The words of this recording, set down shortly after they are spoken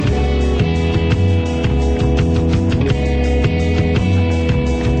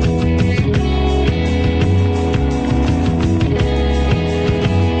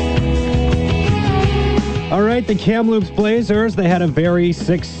right, the Kamloops Blazers, they had a very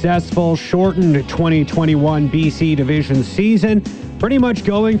successful shortened 2021 BC Division season, pretty much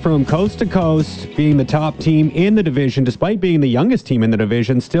going from coast to coast, being the top team in the division, despite being the youngest team in the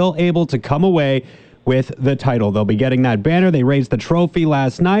division, still able to come away with the title. They'll be getting that banner. They raised the trophy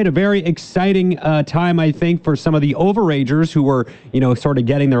last night. A very exciting time, I think, for some of the overagers who were, sort of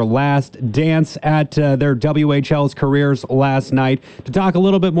getting their last dance at their WHL's careers last night. To talk a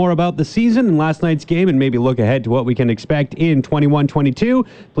little bit more about the season and last night's game and maybe look ahead to what we can expect in 21-22,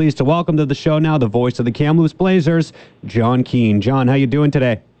 pleased to welcome to the show now the voice of the Kamloops Blazers, John Keane. John, how you doing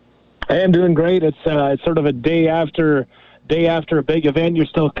today? I am doing great. It's sort of a day after a big event. You're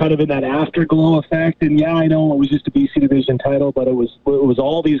still kind of in that afterglow effect, and yeah, I know it was just a BC Division title, but it was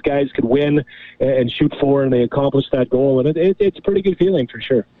all these guys could win and shoot for, and they accomplished that goal, and it's a pretty good feeling for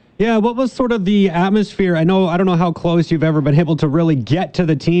sure. Yeah, what was sort of the atmosphere? I don't know how close you've ever been able to really get to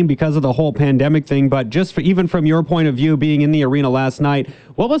the team because of the whole pandemic thing, but just even from your point of view, being in the arena last night,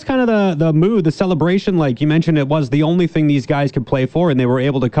 what was kind of the mood, the celebration like? You mentioned it was the only thing these guys could play for, and they were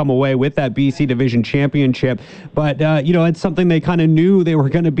able to come away with that BC Division championship. But, it's something they kind of knew they were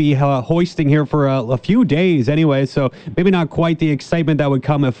going to be hoisting here for a few days anyway, so maybe not quite the excitement that would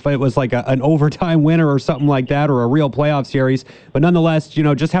come if it was like an overtime winner or something like that, or a real playoff series. But nonetheless,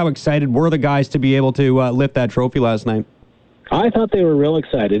 just how excited were the guys to be able to lift that trophy last night? I thought they were real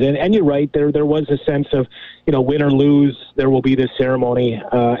excited, and you're right. There was a sense of, win or lose, there will be this ceremony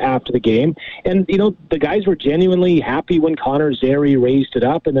after the game, and the guys were genuinely happy when Connor Zary raised it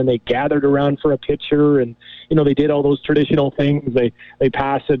up, and then they gathered around for a picture, and they did all those traditional things. They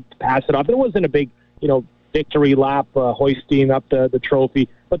pass it off. There wasn't a big victory lap hoisting up the trophy,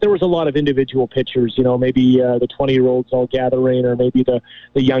 but there was a lot of individual pictures, maybe the 20-year-olds all gathering, or maybe the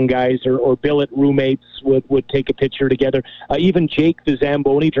young guys or billet roommates would take a picture together. Even Jake, the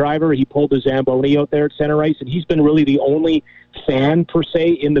Zamboni driver, he pulled the Zamboni out there at center ice, and he's been really the only fan per se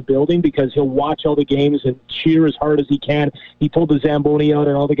in the building because he'll watch all the games and cheer as hard as he can. He pulled the Zamboni out,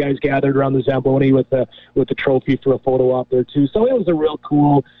 and all the guys gathered around the Zamboni with the trophy for a photo op there too. So it was a real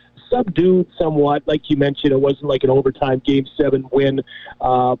cool, subdued somewhat, like you mentioned. It wasn't like an overtime Game 7 win,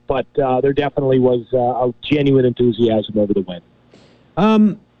 but there definitely was a genuine enthusiasm over the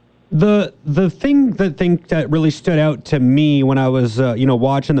win. The thing that really stood out to me when I was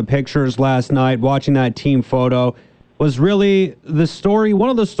watching the pictures last night, watching that team photo, was really the story, one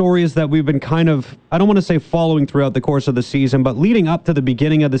of the stories that we've been kind of, I don't want to say following throughout the course of the season, but leading up to the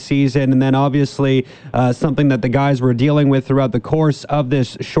beginning of the season, and then obviously something that the guys were dealing with throughout the course of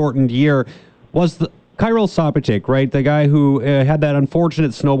this shortened year, was Kyrell Sopicek, right? The guy who had that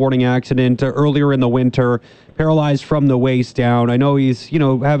unfortunate snowboarding accident earlier in the winter, paralyzed from the waist down. I know he's,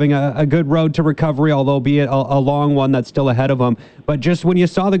 having a good road to recovery, although be it a long one that's still ahead of him. But just when you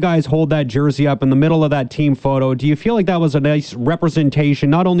saw the guys hold that jersey up in the middle of that team photo, do you feel like that was a nice representation,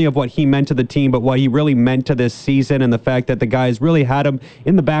 not only of what he meant to the team, but what he really meant to this season, and the fact that the guys really had him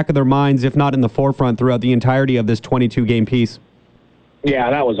in the back of their minds, if not in the forefront, throughout the entirety of this 22-game piece?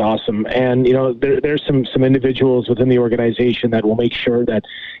 Yeah, that was awesome. And, there's some individuals within the organization that will make sure that,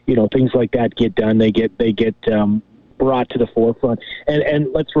 things like that get done. They get brought to the forefront.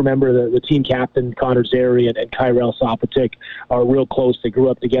 And let's remember the team captain, Connor Zary, and Kyrell Sopicek are real close. They grew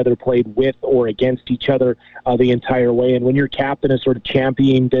up together, played with or against each other the entire way. And when your captain is sort of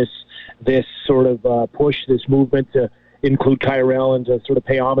championing this sort of push, this movement to include Kyrell and to sort of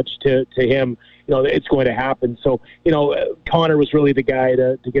pay homage to him, it's going to happen. So, Connor was really the guy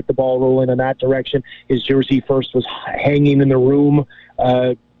to get the ball rolling in that direction. His jersey first was hanging in the room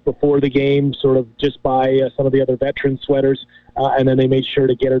before the game, sort of just by some of the other veteran sweaters, and then they made sure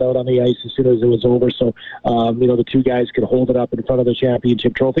to get it out on the ice as soon as it was over. So, the two guys could hold it up in front of the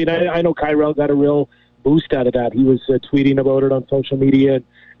championship trophy. And I know Kyrell got a real boost out of that. He was tweeting about it on social media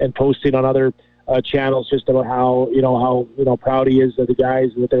and posting on other channels just about how proud he is of the guys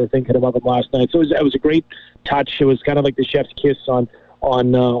and what they were thinking about him last night. So it was a great touch. It was kind of like the chef's kiss on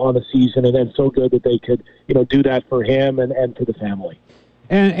the season, and then so good that they could do that for him and for the family.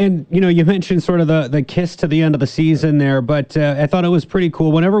 And you mentioned sort of the kiss to the end of the season there, but I thought it was pretty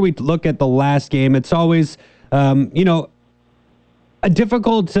cool. Whenever we look at the last game, it's always a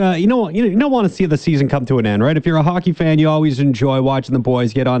difficult, you don't want to see the season come to an end, right? If you're a hockey fan, you always enjoy watching the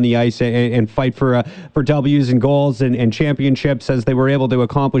boys get on the ice and fight for W's and goals and championships, as they were able to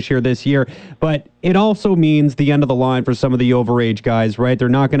accomplish here this year. But it also means the end of the line for some of the overage guys, right? They're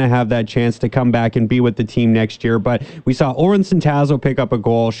not going to have that chance to come back and be with the team next year. But we saw Oren Centazzo pick up a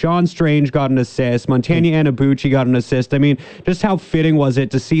goal. Sean Strange got an assist. Montagna Anabuchi got an assist. I mean, just how fitting was it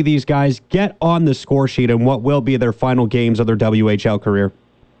to see these guys get on the score sheet in what will be their final games of their WHL career?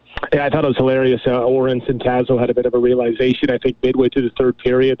 Yeah, I thought it was hilarious. Oren Centazzo had a bit of a realization, I think, midway through the third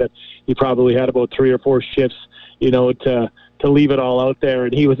period, that he probably had about 3 or 4 shifts, to leave it all out there.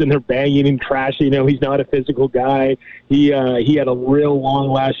 And he was in there banging and crashing. He's not a physical guy. He had a real long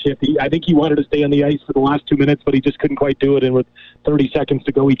last shift. I think he wanted to stay on the ice for the last 2 minutes, but he just couldn't quite do it. And with 30 seconds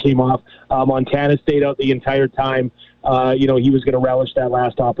to go, he came off. Montana stayed out the entire time. He was going to relish that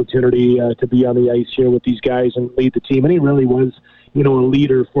last opportunity to be on the ice here with these guys and lead the team. And he really was, a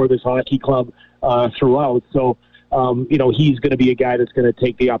leader for this hockey club throughout. So, he's going to be a guy that's going to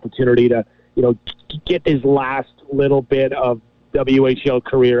take the opportunity to, get his last little bit of WHL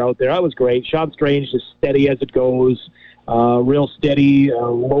career out there. That was great. Sean Strange, just steady as it goes, real steady,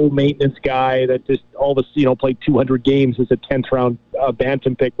 low maintenance guy that just all of us, played 200 games as a 10th round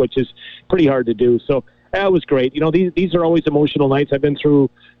bantam pick, which is pretty hard to do. So that was great. These are always emotional nights. I've been through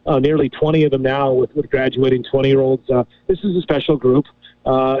nearly 20 of them now with graduating 20-year-olds. This is a special group.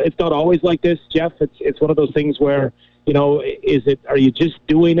 It's not always like this, Jeff. It's one of those things where, are you just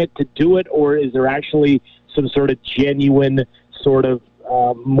doing it to do it, or is there actually some sort of genuine sort of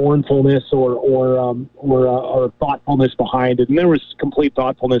mournfulness or thoughtfulness behind it? And there was complete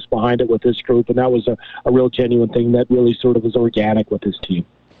thoughtfulness behind it with this group, and that was a real genuine thing that really sort of was organic with this team.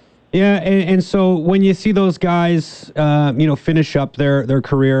 Yeah, and so when you see those guys, finish up their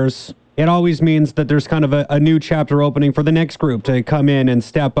careers, it always means that there's kind of a new chapter opening for the next group to come in and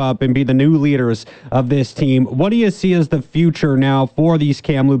step up and be the new leaders of this team. What do you see as the future now for these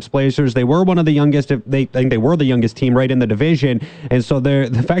Kamloops Blazers? They were one of the youngest, I think they were the youngest team right in the division, and so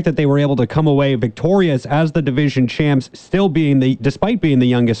the fact that they were able to come away victorious as the division champs, despite being the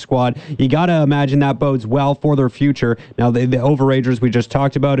youngest squad, you got to imagine that bodes well for their future. Now, the overagers we just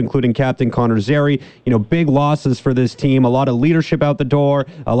talked about, including Captain Connor Zary, big losses for this team, a lot of leadership out the door,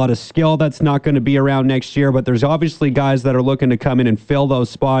 a lot of skill that's not going to be around next year, but there's obviously guys that are looking to come in and fill those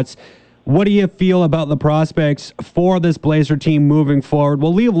spots. What do you feel about the prospects for this Blazer team moving forward?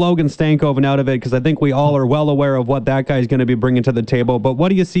 We'll leave Logan Stankoven out of it because I think we all are well aware of what that guy's going to be bringing to the table, but what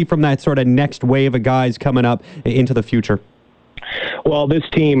do you see from that sort of next wave of guys coming up into the future? Well, this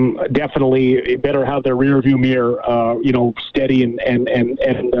team definitely better have their rearview mirror, steady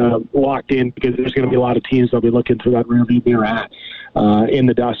and locked in, because there's going to be a lot of teams that'll be looking through that rearview mirror at in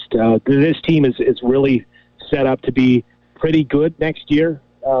the dust. This team is really set up to be pretty good next year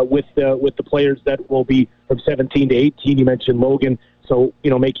with the players that will be from 17 to 18. You mentioned Logan, so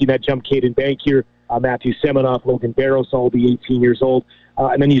making that jump. Caden Bankier, Matthew Semenoff, Logan Barros, all be 18 years old,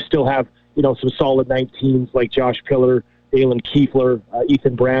 and then you still have some solid 19s like Josh Pillar, Dalen Kiefler,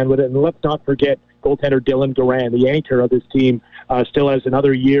 Ethan Brand with it. And let's not forget goaltender Dylan Duran, the anchor of this team, still has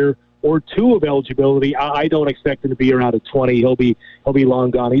another year or two of eligibility. I don't expect him to be around at 20. He'll be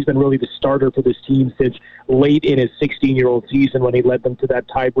long gone. He's been really the starter for this team since late in his 16-year-old season when he led them to that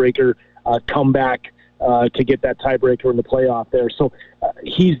tiebreaker comeback to get that tiebreaker in the playoff there. So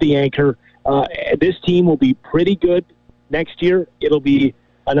he's the anchor. This team will be pretty good next year. It'll be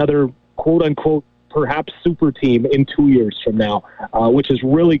another quote-unquote perhaps super team in 2 years from now, which is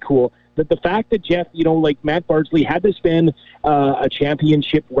really cool. But the fact that Jeff, like Matt Bardsley, had this been a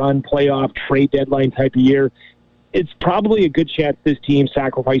championship run, playoff, trade deadline type of year, it's probably a good chance this team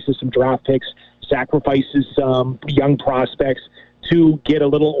sacrifices some draft picks, sacrifices some young prospects to get a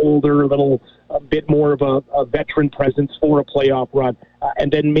little older, a bit more of a veteran presence for a playoff run.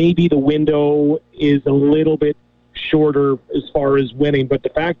 And then maybe the window is a little bit shorter as far as winning. But the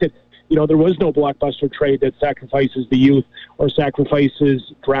fact that there was no blockbuster trade that sacrifices the youth or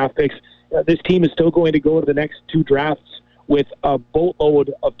sacrifices draft picks. This team is still going to go to the next 2 drafts with a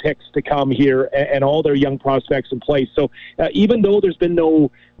boatload of picks to come here and all their young prospects in place. So even though there's been no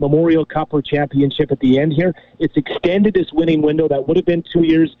Memorial Cup or championship at the end here, it's extended this winning window that would have been 2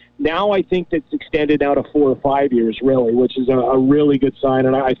 years. Now I think that's extended out to 4 or 5 years, really, which is a really good sign.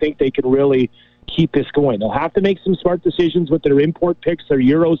 And I think they can really keep this going. They'll have to make some smart decisions with their import picks, their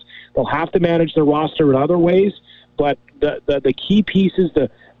Euros. They'll have to manage their roster in other ways. But the key pieces,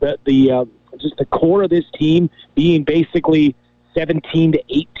 just the core of this team being basically 17 to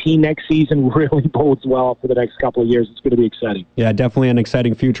 18 next season really bodes well for the next couple of years. It's going to be exciting. Yeah, definitely an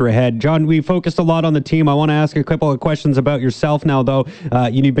exciting future ahead. John, we focused a lot on the team. I want to ask a couple of questions about yourself now, though.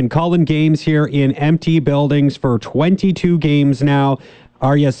 You've been calling games here in empty buildings for 22 games now.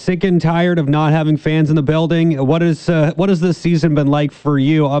 Are you sick and tired of not having fans in the building? What has this season been like for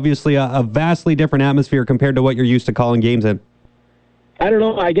you? Obviously, a vastly different atmosphere compared to what you're used to calling games in. I don't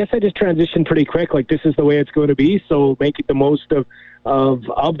know. I guess I just transitioned pretty quick. Like, this is the way it's going to be. So make the most of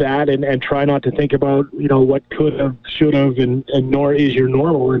that and try not to think about, what could have, should have, and nor is your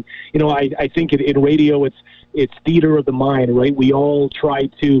normal. And, I think in radio, it's it's theater of the mind, right? We all try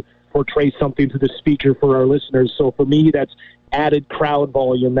to portray something to the speaker for our listeners. So for me, that's added crowd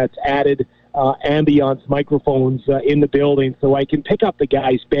volume, that's added ambience microphones in the building, so I can pick up the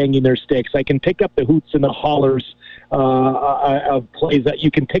guys banging their sticks. I can pick up the hoots and the hollers of plays. That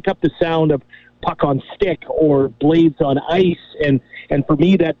you can pick up the sound of puck on stick or blades on ice, and for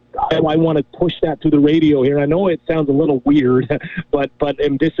me, that I want to push that through the radio here. I know it sounds a little weird, but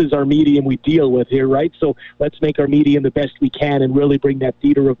this is our medium we deal with here, right? So let's make our medium the best we can and really bring that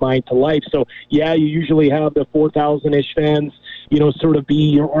theater of mind to life. So yeah, you usually have the 4,000-ish fans, sort of be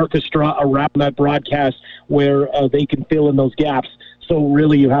your orchestra around that broadcast where they can fill in those gaps. So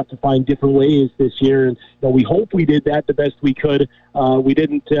really, you have to find different ways this year, and we hope we did that the best we could. We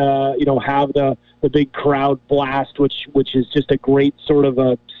didn't, have the big crowd blast, which is just a great sort of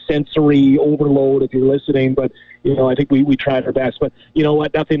a sensory overload if you're listening. But I think we tried our best. But you know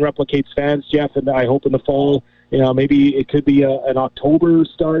what? Nothing replicates fans, Jeff. And I hope in the fall, maybe it could be an October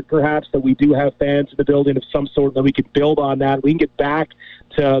start, perhaps, that we do have fans in the building of some sort, that we could build on that. We can get back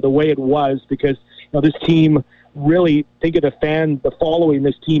to the way it was, because this team. Really think of the following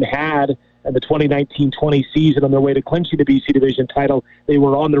this team had in the 2019-20 season on their way to clinching the BC Division title. They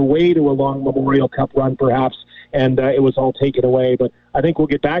were on their way to a long Memorial Cup run, perhaps, and it was all taken away. But I think we'll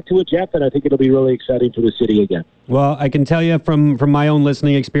get back to it, Jeff, and I think it'll be really exciting for the city again. Well, I can tell you from my own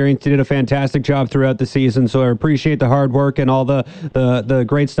listening experience, you did a fantastic job throughout the season, so I appreciate the hard work and all the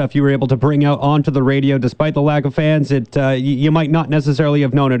great stuff you were able to bring out onto the radio. Despite the lack of fans, you might not necessarily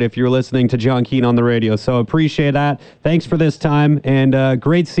have known it if you were listening to John Keane on the radio, so appreciate that. Thanks for this time, and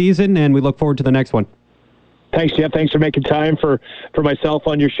great season, and we look forward to the next one. Thanks, Jeff. Thanks for making time for myself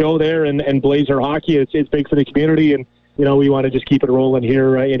on your show there, and Blazer Hockey. It's big for the community, and we want to just keep it rolling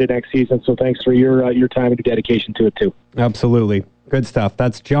here into next season. So thanks for your time and your dedication to it too. Absolutely. Good stuff.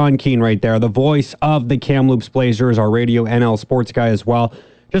 That's John Keane right there, the voice of the Kamloops Blazers, our radio NL sports guy as well.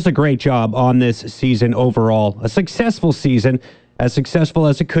 Just a great job on this season overall. A successful season, as successful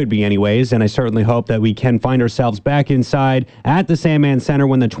as it could be anyways, and I certainly hope that we can find ourselves back inside at the Sandman Center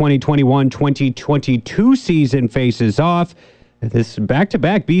when the 2021-2022 season faces off. This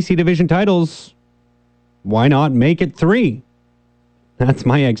back-to-back BC Division titles, why not make it 3? That's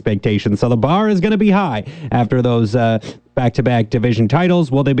my expectation. So the bar is going to be high after those back-to-back division titles.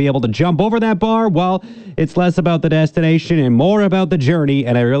 Will they be able to jump over that bar? Well, it's less about the destination and more about the journey,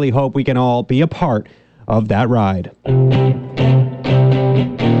 and I really hope we can all be a part of that ride. And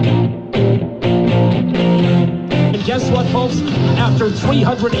guess what, folks? After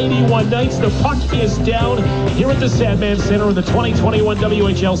 381 nights, the puck is down here at the Sandman Center, and the 2021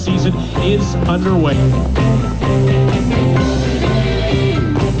 WHL season is underway.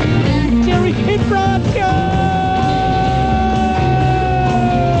 Jerry in front, scores!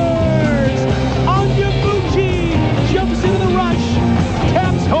 Onyebuchi jumps into the rush,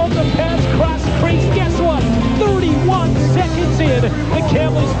 taps home the pass, cross crease. Guess what? 31 seconds in, the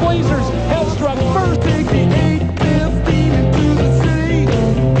Kamloops Blazers have struck first.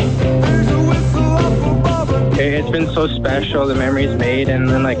 It's been so special, the memories made, and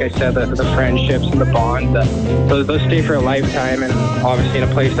then, like I said, the friendships and the bonds, those stay for a lifetime. And obviously in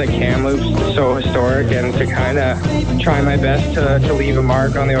a place like Kamloops, it's so historic, and to kind of try my best to leave a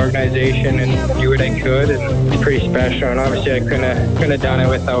mark on the organization and do what I could, and it's pretty special. And obviously I couldn't have done it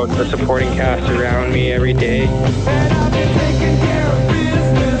without the supporting cast around me every day.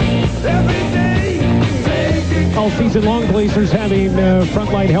 All season long, Blazers having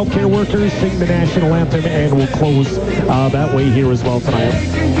frontline healthcare workers sing the national anthem, and we'll close that way here as well tonight.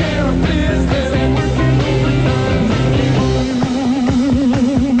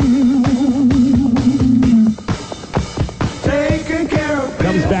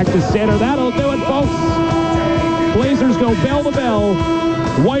 Comes back to center. That'll do it, folks. Blazers go bell to bell,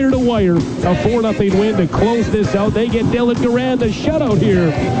 wire to wire. A 4-0 win to close this out. They get Dylan Duran the shutout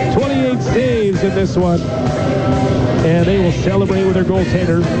here. 28 saves in this one. And they will celebrate with their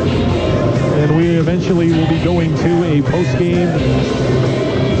goaltender. And we eventually will be going to a post-game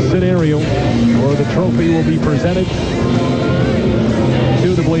scenario where the trophy will be presented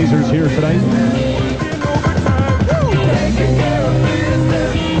to the Blazers here tonight.